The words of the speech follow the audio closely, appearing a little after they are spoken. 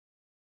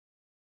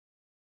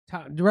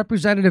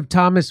Representative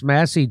Thomas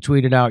Massey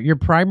tweeted out, your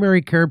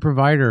primary care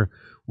provider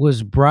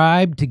was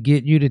bribed to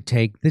get you to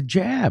take the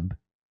jab.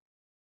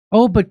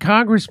 Oh, but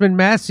Congressman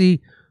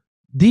Massey,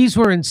 these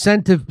were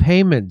incentive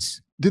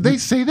payments. Did they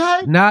say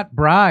that? Not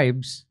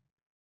bribes.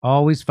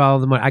 Always follow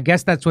the money. I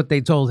guess that's what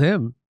they told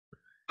him.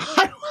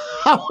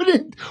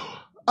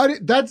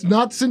 That's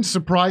not since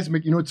surprise.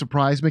 You know what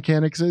surprise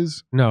mechanics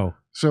is? No.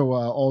 So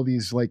all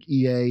these like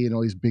EA and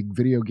all these big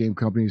video game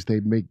companies,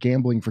 they make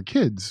gambling for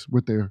kids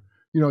with their,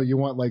 you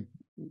want like,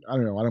 I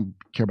don't know, I don't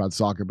care about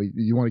soccer, but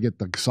you want to get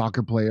the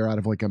soccer player out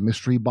of like a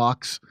mystery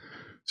box.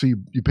 So you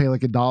pay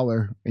like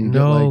 $1 and you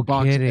get like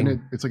box, kidding.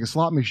 and it's like a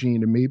slot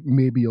machine, and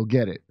maybe you'll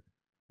get it,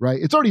 right?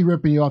 It's already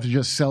ripping you off to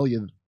just sell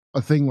you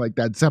a thing like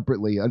that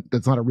separately.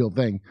 That's not a real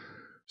thing.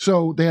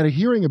 So they had a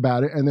hearing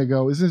about it, and they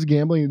go, "Isn't this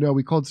gambling?" No,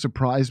 we call it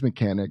surprise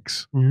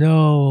mechanics.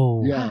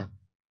 No. Yeah.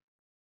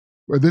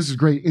 Or this is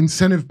great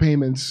incentive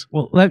payments.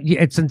 Well,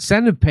 it's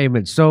incentive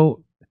payments.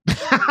 So.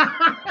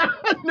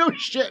 No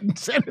shit,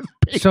 incentive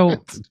payments.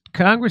 So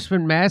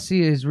Congressman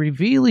Massey is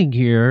revealing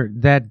here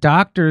that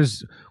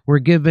doctors were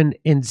given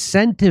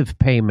incentive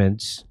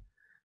payments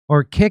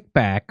or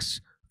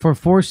kickbacks for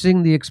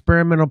forcing the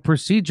experimental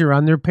procedure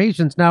on their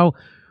patients. Now,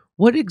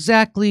 what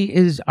exactly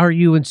are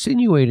you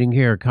insinuating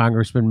here,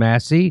 Congressman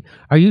Massey?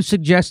 Are you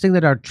suggesting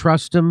that our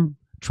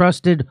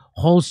trusted,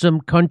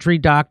 wholesome country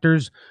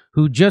doctors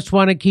who just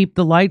want to keep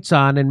the lights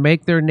on and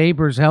make their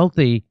neighbors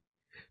healthy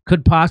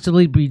could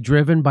possibly be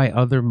driven by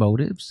other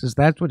motives? Is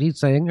that what he's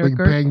saying? Like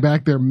Kurt? paying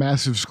back their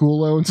massive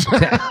school loans?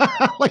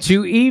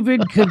 To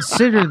even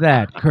consider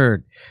that,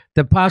 Kurt,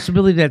 the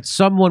possibility that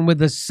someone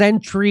with a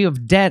century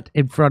of debt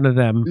in front of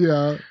them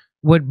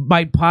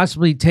might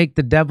possibly take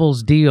the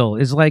devil's deal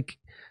is like,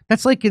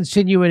 that's like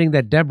insinuating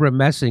that Deborah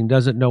Messing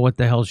doesn't know what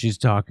the hell she's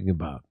talking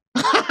about.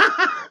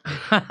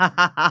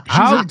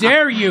 How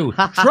dare you,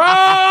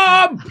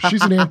 Trump?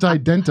 She's an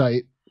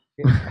anti-dentite.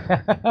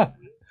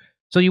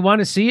 So you want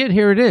to see it?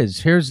 Here it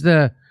is. Here's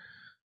the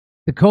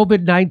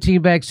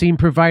COVID-19 vaccine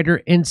provider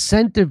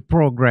incentive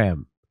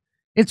program.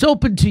 It's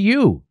open to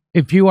you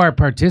if you are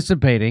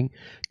participating.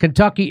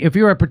 If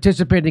you are a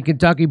participating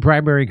Kentucky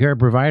primary care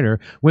provider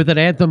with an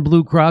Anthem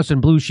Blue Cross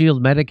and Blue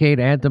Shield Medicaid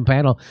Anthem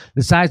panel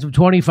the size of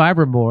 25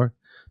 or more,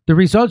 the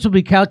results will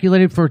be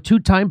calculated for 2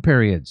 time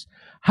periods.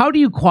 How do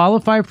you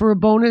qualify for a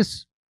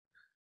bonus?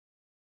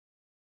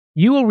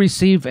 You will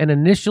receive an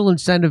initial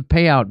incentive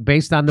payout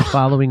based on the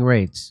following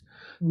rates.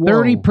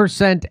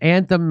 30%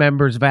 Anthem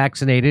members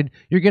vaccinated,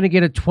 you're going to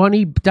get a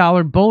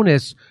 $20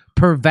 bonus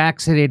per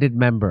vaccinated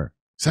member.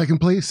 Second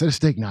place, set of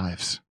steak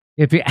knives.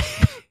 If you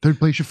Third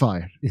place, you're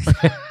fired.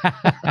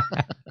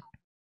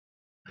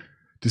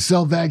 To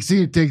sell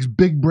vaccine, it takes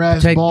big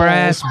brass balls.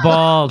 Brass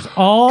balls.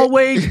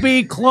 Always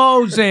be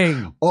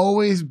closing.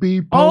 Always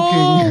be poking.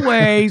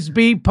 Always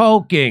be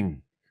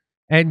poking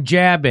and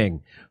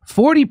jabbing.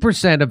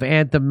 40% of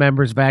Anthem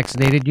members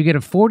vaccinated, you get a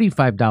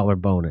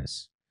 $45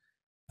 bonus.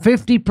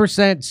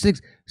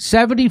 50%,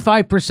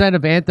 75%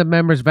 of Anthem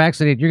members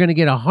vaccinated, you're going to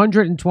get a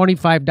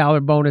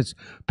 $125 bonus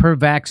per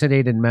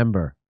vaccinated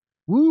member.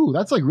 Woo,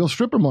 that's like real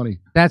stripper money.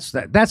 That's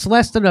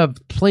less than a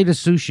plate of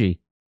sushi.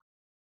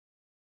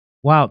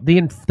 Wow,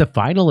 the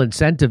final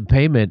incentive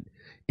payment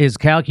is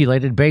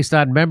calculated based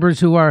on members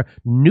who are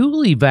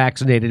newly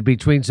vaccinated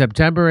between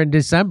September and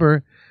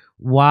December.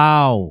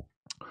 Wow.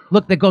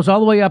 Look, that goes all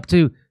the way up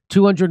to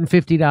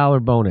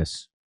 $250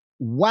 bonus.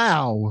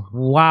 Wow.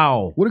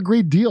 Wow. What a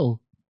great deal.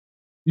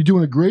 You're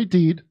doing a great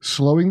deed,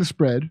 slowing the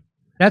spread,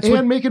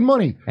 and making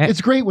money.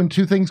 It's great when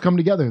two things come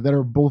together that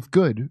are both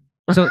good.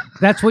 So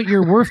that's what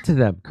you're worth to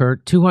them,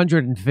 Kurt,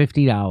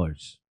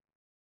 $250.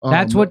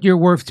 That's what you're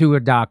worth to a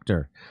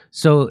doctor.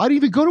 So I didn't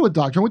even go to a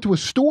doctor. I went to a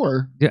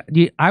store.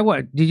 Did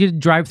you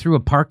drive through a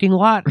parking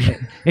lot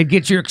and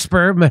get your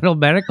experimental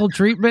medical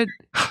treatment?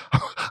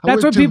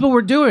 That's what people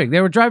were doing.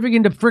 They were driving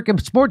into freaking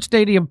sports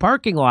stadium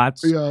parking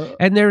lots,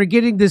 and they were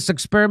getting this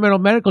experimental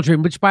medical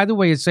treatment, which, by the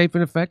way, is safe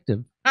and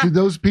effective. Did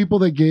those people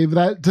that gave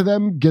that to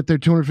them get their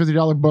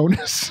 $250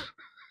 bonus?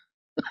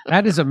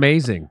 That is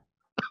amazing.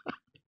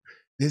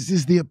 This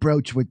is the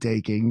approach we're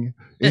taking.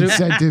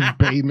 Incentive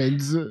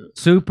payments.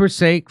 Super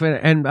safe.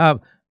 And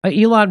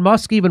Elon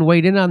Musk even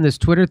weighed in on this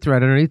Twitter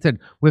thread underneath it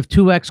with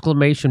 2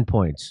 exclamation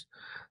points.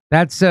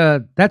 That's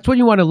when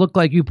you want to look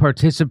like you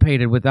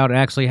participated without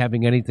actually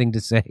having anything to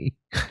say.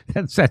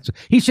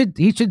 He should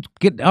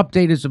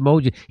update his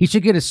emoji. He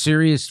should get a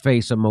serious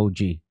face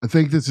emoji. I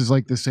think this is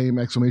like the same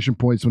exclamation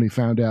points when he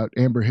found out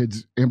Amber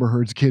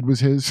Heard's kid was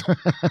his.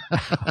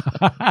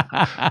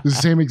 The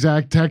same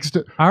exact text.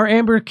 Our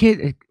Amber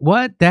kid,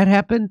 what? That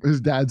happened? His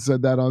dad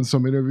said that on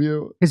some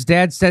interview. His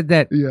dad said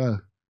that. Yeah.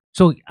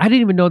 So I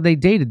didn't even know they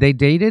dated. They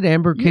dated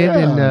Amber Kid,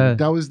 and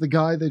that was the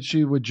guy that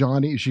she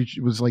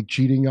was like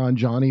cheating on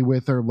Johnny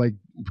with, or like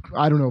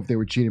I don't know if they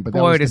were cheating, but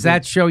boy, does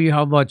that show you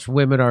how much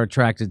women are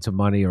attracted to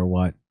money or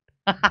what?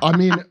 I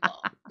mean,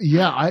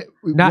 yeah, I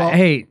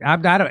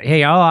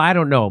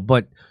don't know,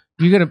 but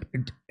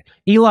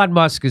Elon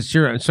Musk is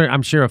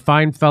I'm sure a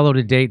fine fellow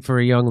to date for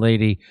a young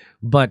lady,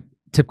 but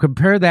to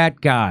compare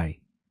that guy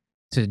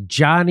to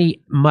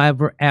Johnny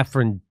Mother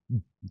Effin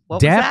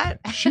What Depp. was that?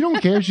 She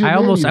don't care. She's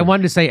I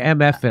wanted to say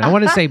MFing. I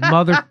wanted to say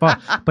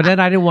motherfucker, but then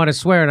I didn't want to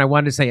swear, and I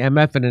wanted to say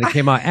MFing, and it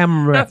came out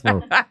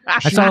MFing.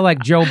 I sounded like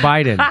Joe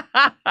Biden.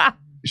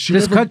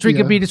 This country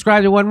can be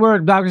described in one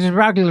word.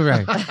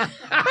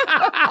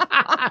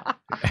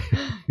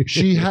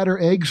 She had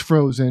her eggs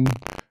frozen,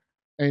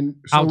 and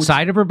so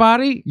outside of her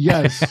body.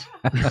 Yes.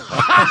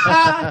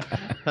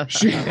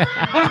 she.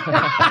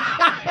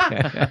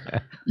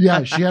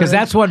 Yeah, she had because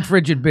that's one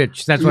frigid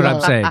bitch. That's what I'm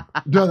saying.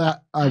 No,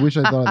 that I wish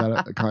I thought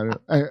of that kind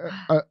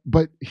of.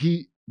 But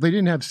they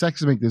didn't have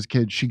sex to make this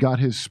kid. She got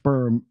his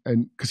sperm,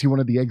 and because he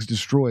wanted the eggs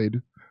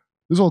destroyed.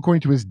 This is all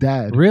according to his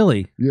dad.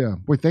 Really? Yeah.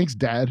 Boy, thanks,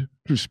 Dad,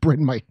 for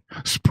spreading my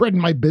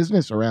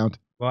business around.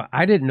 Well,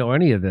 I didn't know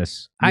any of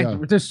this. Yeah.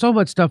 There's so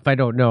much stuff I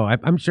don't know.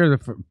 I'm sure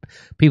that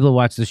people who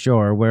watch the show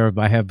are aware of.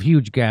 I have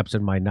huge gaps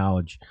in my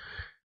knowledge.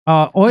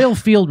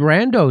 Oilfield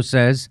Rando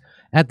says,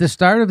 at the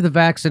start of the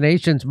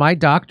vaccinations, my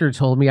doctor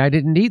told me I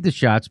didn't need the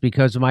shots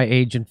because of my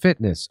age and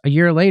fitness. A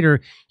year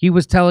later, he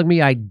was telling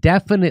me I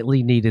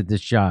definitely needed the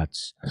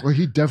shots. Well,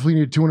 he definitely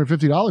needed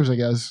 $250, I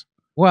guess.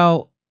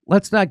 Well,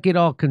 let's not get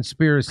all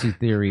conspiracy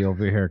theory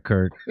over here,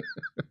 Kurt.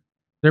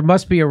 There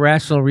must be a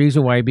rational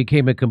reason why he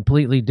became a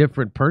completely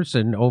different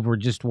person over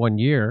just 1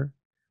 year,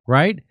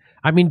 right?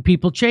 I mean,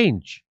 people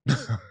change,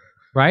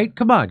 right?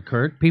 Come on,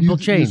 Kurt. People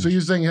change. So you're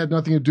saying it had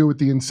nothing to do with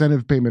the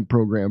incentive payment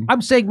program?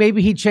 I'm saying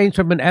maybe he changed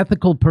from an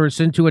ethical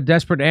person to a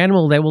desperate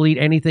animal that will eat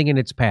anything in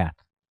its path.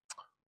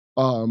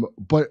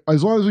 But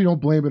as long as we don't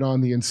blame it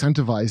on the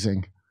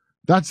incentivizing,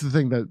 that's the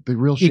thing that the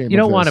real shame. You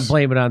don't of want this. to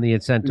blame it on the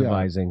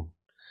incentivizing. Yeah.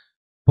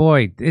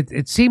 Boy,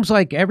 it seems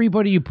like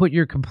everybody you put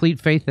your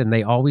complete faith in,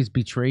 they always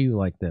betray you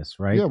like this,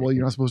 right? Yeah, well,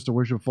 you're not supposed to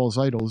worship false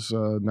idols,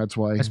 and that's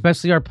why.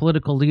 Especially our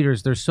political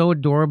leaders. They're so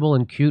adorable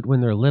and cute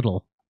when they're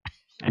little.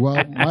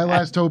 Well, my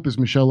last hope is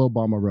Michelle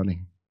Obama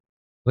running.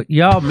 But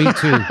yeah, me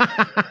too.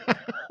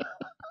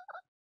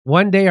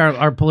 One day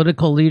our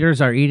political leaders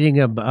are eating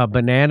a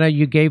banana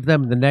you gave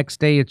them. The next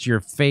day it's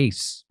your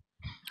face.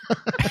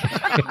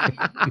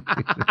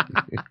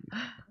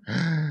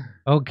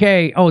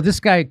 Okay. Oh, this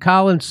guy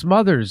Colin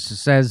Smothers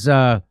says,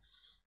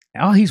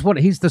 he's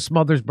the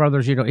Smothers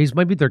brothers. You know, he's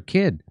maybe their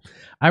kid.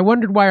 I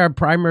wondered why our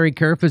primary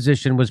care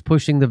physician was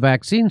pushing the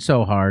vaccine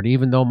so hard,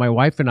 even though my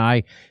wife and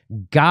I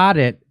got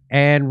it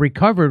and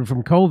recovered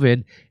from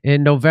COVID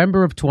in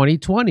November of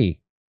 2020.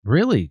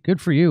 Really?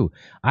 Good for you.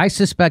 I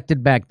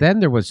suspected back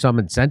then there was some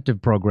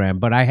incentive program,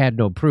 but I had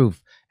no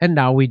proof, and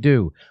now we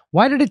do.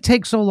 Why did it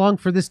take so long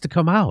for this to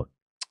come out?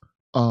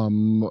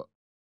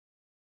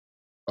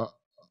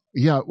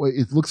 Yeah, well,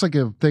 it looks like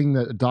a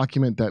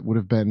document that would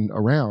have been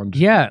around.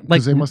 Yeah,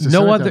 like they must have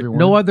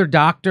no other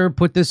doctor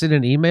put this in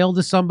an email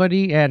to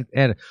somebody.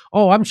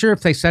 I'm sure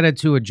if they sent it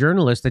to a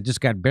journalist that just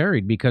got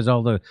buried, because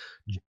all the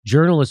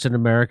journalists in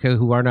America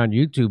who aren't on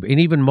YouTube, and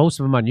even most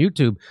of them on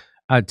YouTube,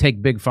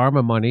 take big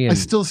pharma money. And I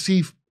still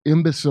see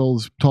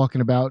imbeciles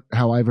talking about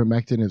how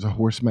ivermectin is a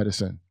horse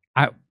medicine.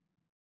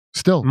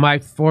 My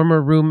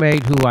former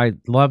roommate, who I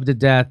love to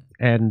death,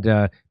 and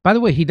by the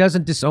way, he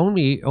doesn't disown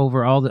me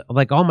over all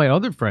my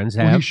other friends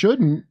have. Well, he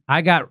shouldn't.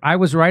 I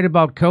was right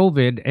about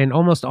COVID, and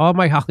almost all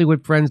my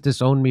Hollywood friends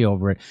disowned me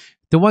over it.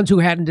 The ones who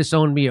hadn't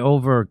disowned me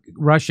over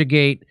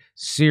Russiagate,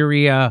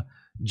 Syria,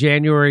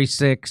 January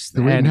 6th,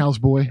 the Rittenhouse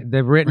boy,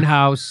 the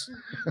Rittenhouse,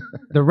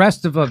 the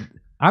rest of them.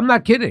 I'm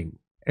not kidding.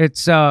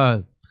 It's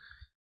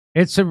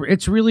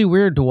really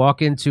weird to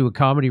walk into a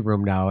comedy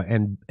room now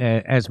and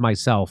as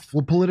myself.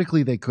 Well,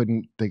 politically they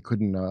couldn't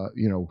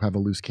have a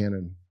loose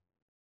cannon.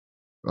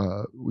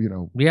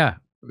 Yeah.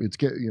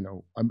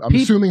 I'm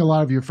assuming a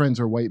lot of your friends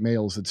are white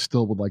males that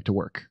still would like to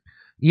work.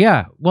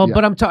 Yeah. Well, yeah.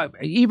 But I'm talking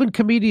even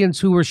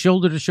comedians who were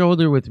shoulder to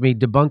shoulder with me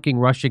debunking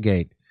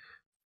Russiagate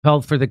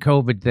fell for the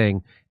COVID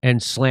thing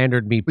and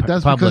slandered me But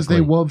that's publicly. Because they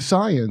love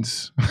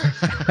science.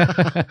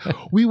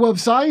 We love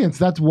science.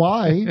 That's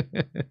why.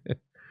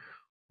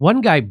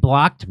 One guy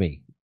blocked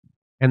me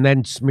and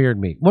then smeared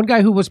me. One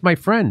guy who was my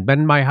friend, been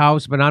in my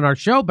house, been on our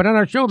show Give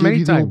many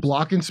you times. The old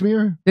block and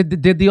smear?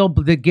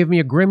 Did give me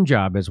a grim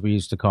job, as we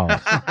used to call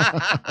it.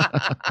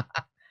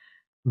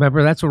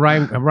 Remember, that's what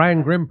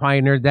Ryan Grimm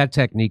pioneered, that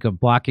technique of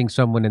blocking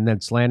someone and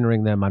then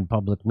slandering them on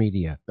public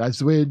media. That's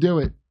the way to do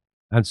it.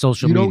 On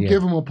social media. You don't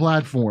give them a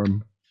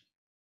platform.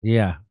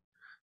 Yeah.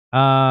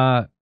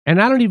 And I'm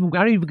not even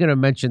going to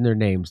mention their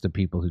names, the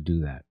people who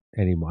do that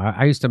anymore.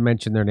 I used to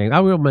mention their name. I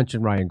will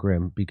mention Ryan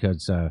Grimm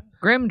because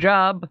grim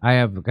job.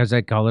 Because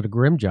I call it a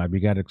grim job. You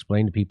got to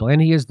explain to people.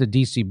 And he is the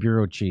DC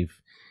bureau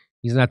chief.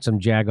 He's not some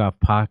jagoff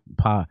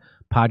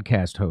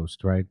podcast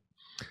host, right?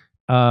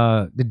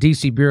 The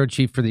DC bureau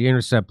chief for The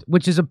Intercept,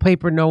 which is a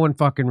paper no one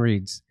fucking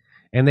reads,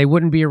 and they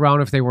wouldn't be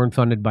around if they weren't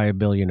funded by a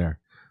billionaire.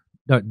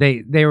 No,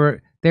 they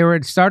were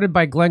started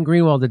by Glenn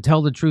Greenwald to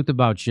tell the truth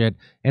about shit,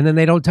 and then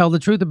they don't tell the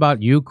truth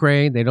about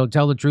Ukraine. They don't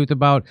tell the truth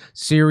about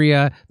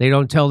Syria. They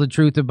don't tell the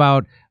truth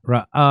about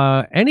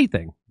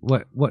anything.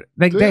 I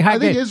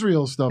think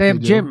Israel stuff. They have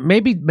Jim.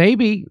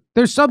 Maybe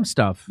there's some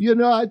stuff.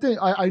 I think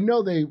I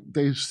know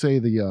they say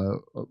the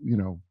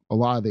A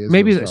lot of the Israel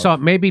Maybe stuff. so.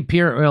 Maybe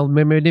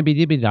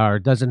Jimmy Dore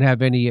doesn't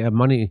have any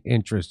money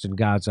interest in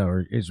Gaza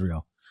or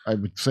Israel. I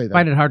would say that. I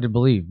find it hard to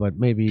believe, but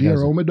maybe he Pierre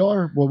doesn't.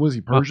 Omidyar? What was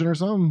he, Persian or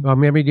something? Oh,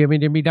 maybe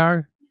Jimmy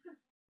Dore.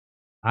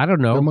 I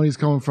don't know. That money's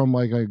coming from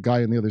like a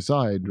guy on the other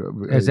side.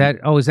 Is that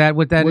what that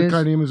what is?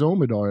 kind of name is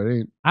Omidyar? It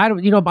ain't. I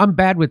don't. I'm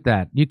bad with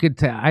that. You could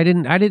tell. I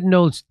didn't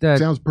know that.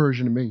 Sounds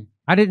Persian to me.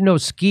 I didn't know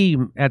ski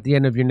at the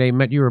end of your name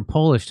meant you were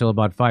Polish till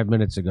about 5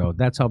 minutes ago.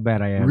 That's how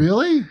bad I am.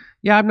 Really?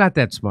 Yeah, I'm not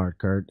that smart,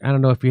 Kurt. I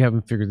don't know if you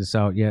haven't figured this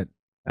out yet.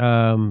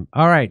 All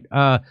right.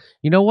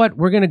 You know what?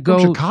 We're gonna go.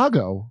 From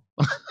Chicago.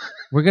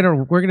 We're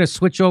gonna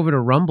switch over to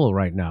Rumble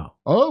right now.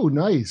 Oh,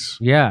 nice.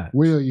 Yeah.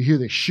 Wait till you hear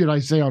the shit I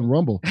say on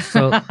Rumble.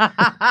 So let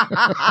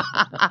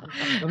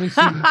me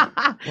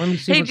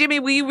see. Hey, Jimmy,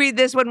 will you read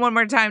this one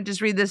more time?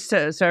 Just read this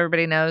so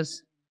everybody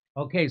knows.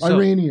 Okay. So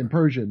Iranian,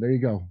 Persian. There you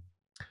go.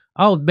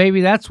 oh,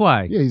 maybe that's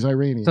why. Yeah, he's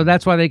Iranian. So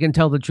that's why they can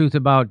tell the truth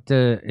about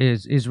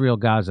is Israel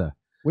Gaza.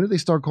 When did they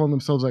start calling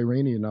themselves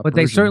Iranian? Not But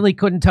they Persian? certainly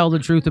couldn't tell the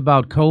truth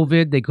about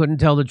COVID. They couldn't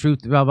tell the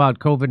truth about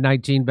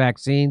COVID-19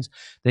 vaccines.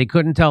 They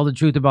couldn't tell the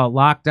truth about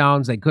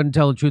lockdowns. They couldn't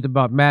tell the truth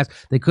about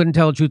masks. They couldn't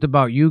tell the truth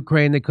about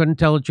Ukraine. They couldn't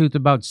tell the truth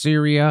about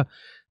Syria.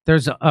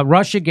 There's a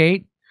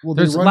Russiagate. Well,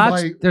 There's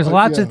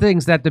lots of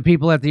things that the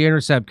people at The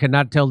Intercept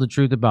cannot tell the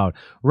truth about.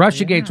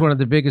 Russiagate's one of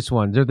the biggest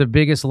ones. They're the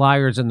biggest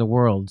liars in the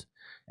world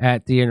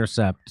at The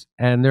Intercept.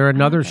 And they're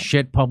another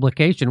shit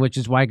publication, which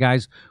is why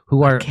guys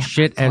who are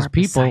shit as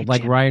people,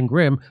 like Ryan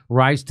Grimm,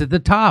 rise to the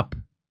top.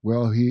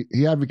 Well, he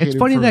advocated. It's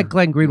funny that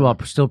Glenn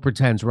Greenwald still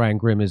pretends Ryan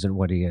Grimm isn't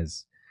what he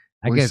is.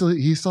 I guess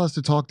he still has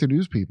to talk to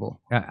news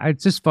people.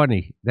 It's just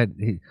funny that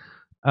he.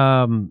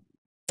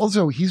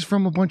 Also, he's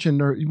from a bunch of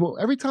nerds. Well,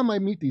 every time I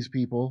meet these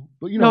people,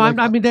 but you know, no, like,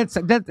 I mean that's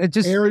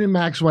just Aaron and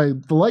Max, who I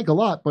like a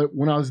lot. But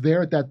when I was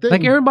there at that thing,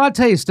 like Aaron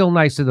Bonte is still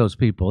nice to those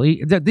people.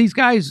 These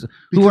guys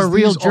who Because are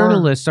real these are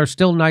journalists are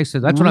still nice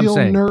to. That's what I'm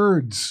saying.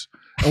 Nerds.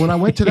 And when I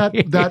went to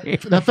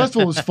that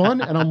festival, it was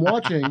fun. And I'm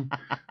watching, and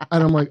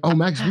I'm like, oh,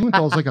 Max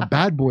Blumenthal's like a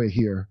bad boy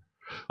here.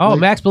 Oh, like,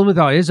 Max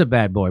Blumenthal is a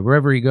bad boy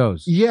wherever he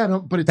goes. Yeah, no,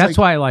 but it's that's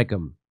why I like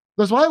him.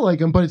 That's why I like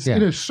him. But it's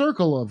in a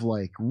circle of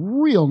like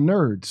real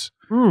nerds.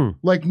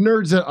 Like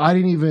nerds that I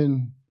didn't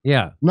even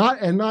not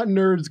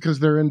nerds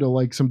because they're into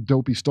like some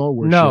dopey Star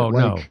Wars shit.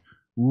 Like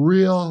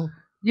real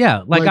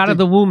like out of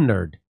the womb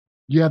nerd.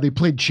 Yeah, they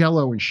played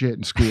cello and shit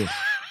in school.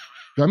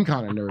 Them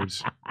kind of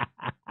nerds.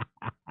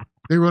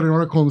 They wrote an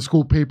article in the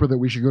school paper that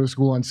we should go to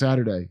school on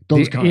Saturday.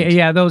 Those kind.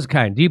 Yeah, those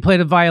kind. Do you play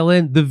the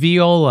violin? The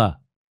viola.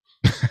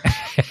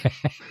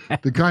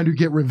 The kind who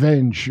get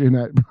revenge in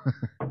that.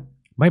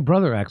 My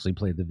brother actually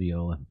played the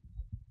viola.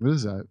 What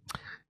is that?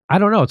 I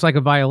don't know. It's like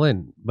a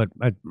violin, but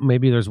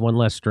maybe there's one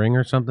less string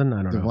or something.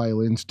 I don't know. The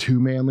violin's too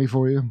manly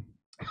for you?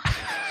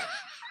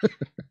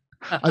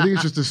 I think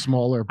it's just a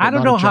smaller. I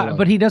don't know how,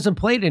 but he doesn't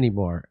play it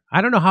anymore.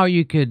 I don't know how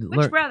you could learn.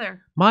 Which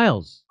brother?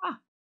 Miles. Oh.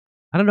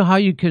 I don't know how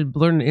you could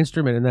learn an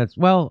instrument,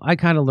 and I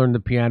kind of learned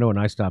the piano and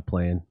I stopped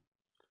playing.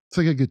 It's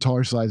like a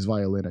guitar-sized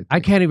violin. I think.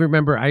 I can't even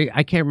remember.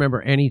 I can't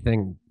remember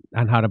anything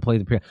on how to play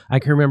the piano. I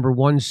can remember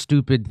one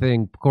stupid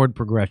thing, chord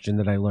progression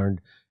that I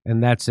learned,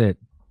 and that's it.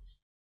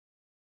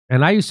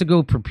 And I used to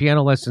go for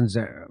piano lessons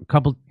a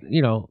couple,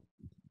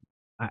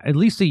 at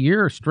least a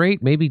year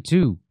straight, maybe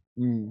 2.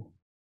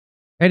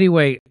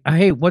 Anyway,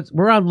 hey,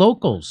 we're on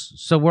Locals.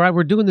 So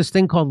we're doing this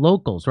thing called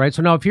Locals, right?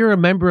 So now if you're a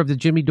member of the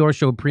Jimmy Dore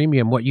Show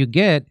Premium, what you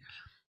get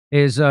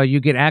is you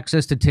get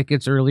access to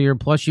tickets earlier,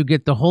 plus you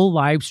get the whole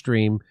live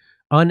stream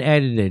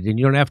unedited, and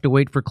you don't have to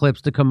wait for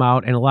clips to come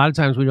out. And a lot of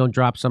times we don't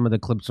drop some of the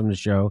clips from the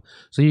show.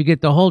 So you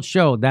get the whole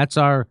show. That's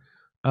our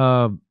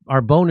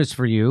bonus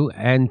for you,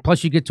 and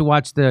plus you get to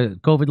watch the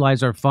COVID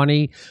Lies Are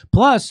Funny,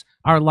 plus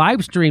our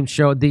live stream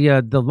show,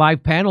 the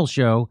live panel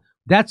show.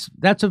 That's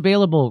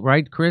available,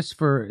 right, Chris,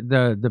 for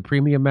the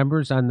premium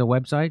members on the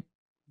website?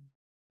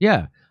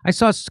 Yeah, I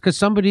saw because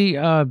somebody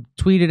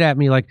tweeted at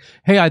me like,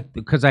 "Hey,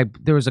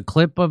 there was a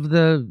clip of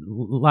the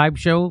live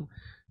show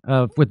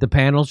with the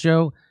panel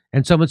show."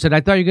 And someone said,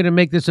 I thought you were going to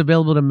make this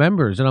available to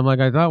members. And I'm like,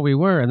 I thought we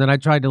were. And then I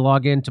tried to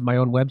log into my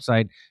own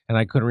website, and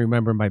I couldn't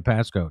remember my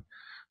passcode.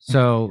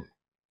 So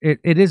it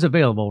is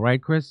available,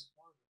 right, Chris?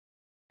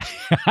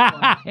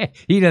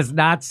 He does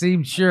not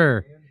seem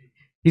sure.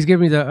 He's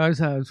giving me as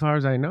far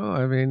as I know.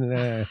 I mean,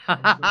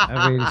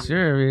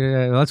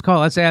 sure.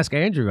 Let's ask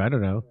Andrew. I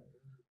don't know.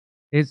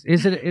 Is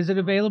it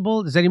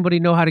available? Does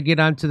anybody know how to get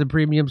onto the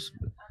premiums?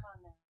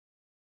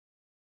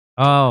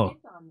 Oh.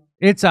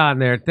 It's on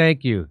there.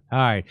 Thank you. All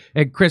right.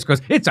 And Chris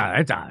goes, it's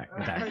on.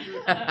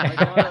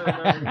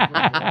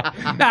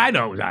 I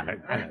know.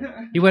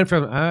 He went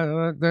from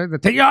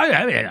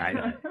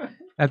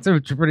that's a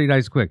pretty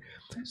nice quick.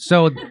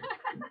 So,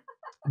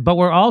 but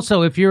we're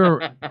also if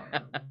you're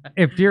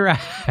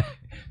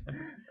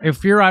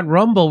on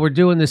Rumble, we're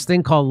doing this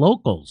thing called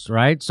Locals,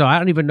 right? So I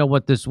don't even know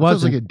what this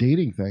was. Sounds like a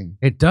dating thing.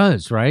 It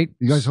does, right?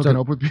 You guys hooking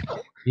up with people?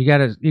 You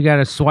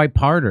gotta swipe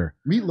harder.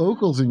 Meet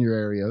locals in your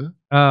area.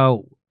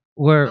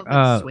 We're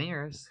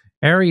swingers.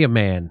 Area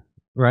Man.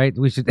 right?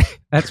 We should.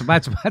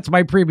 That's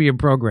my premium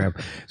program.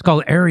 It's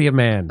called Area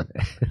Man.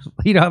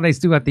 You know how they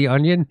do at the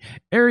Onion?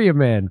 Area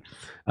Man.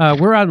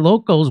 We're on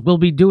Locals. We'll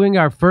be doing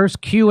our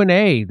first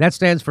Q&A. That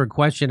stands for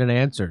question and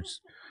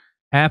answers.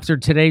 After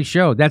today's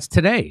show. That's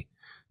today.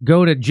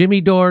 Go to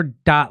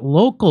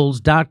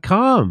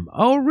jimmydore.locals.com.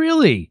 Oh,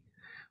 really?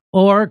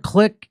 Or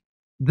click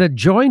the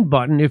join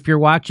button if you're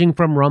watching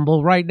from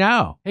Rumble right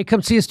now. Hey,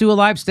 come see us do a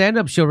live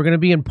stand-up show. We're going to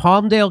be in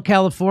Palmdale,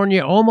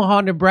 California,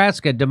 Omaha,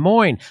 Nebraska, Des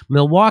Moines,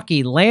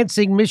 Milwaukee,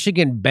 Lansing,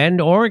 Michigan,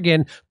 Bend,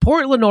 Oregon,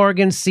 Portland,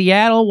 Oregon,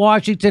 Seattle,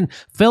 Washington,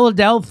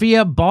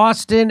 Philadelphia,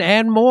 Boston,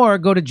 and more.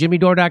 Go to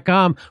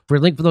jimmydore.com for a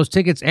link for those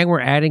tickets, and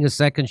we're adding a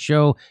second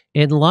show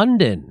in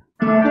London.